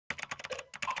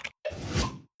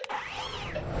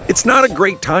It's not a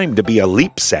great time to be a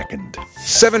leap second.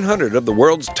 700 of the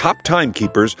world's top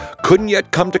timekeepers couldn't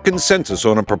yet come to consensus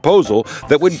on a proposal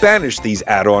that would banish these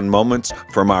add-on moments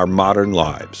from our modern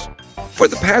lives. For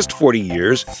the past 40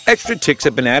 years, extra ticks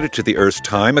have been added to the Earth's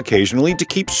time occasionally to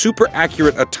keep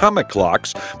super-accurate atomic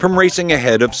clocks from racing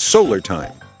ahead of solar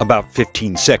time, about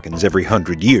 15 seconds every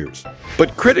 100 years.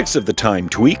 But critics of the time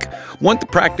tweak want the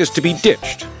practice to be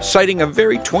ditched, citing a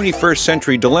very 21st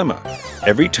century dilemma.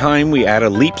 Every time we add a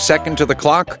leap second to the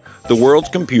clock, the world's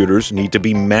computers need to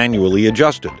be manually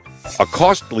adjusted. A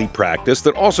costly practice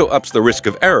that also ups the risk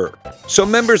of error. So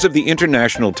members of the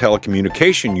International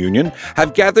Telecommunication Union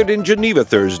have gathered in Geneva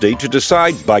Thursday to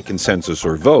decide, by consensus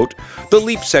or vote, the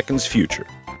leap second's future.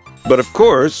 But of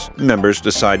course, members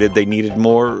decided they needed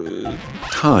more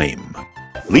time.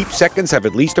 Leap seconds have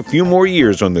at least a few more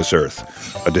years on this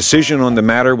Earth. A decision on the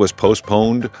matter was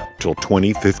postponed till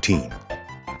 2015.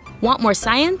 Want more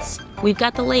science? We've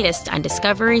got the latest on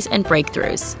discoveries and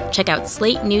breakthroughs. Check out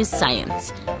Slate News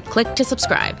Science. Click to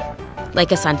subscribe.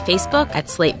 Like us on Facebook at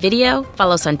Slate Video.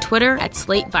 Follow us on Twitter at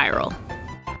Slate Viral.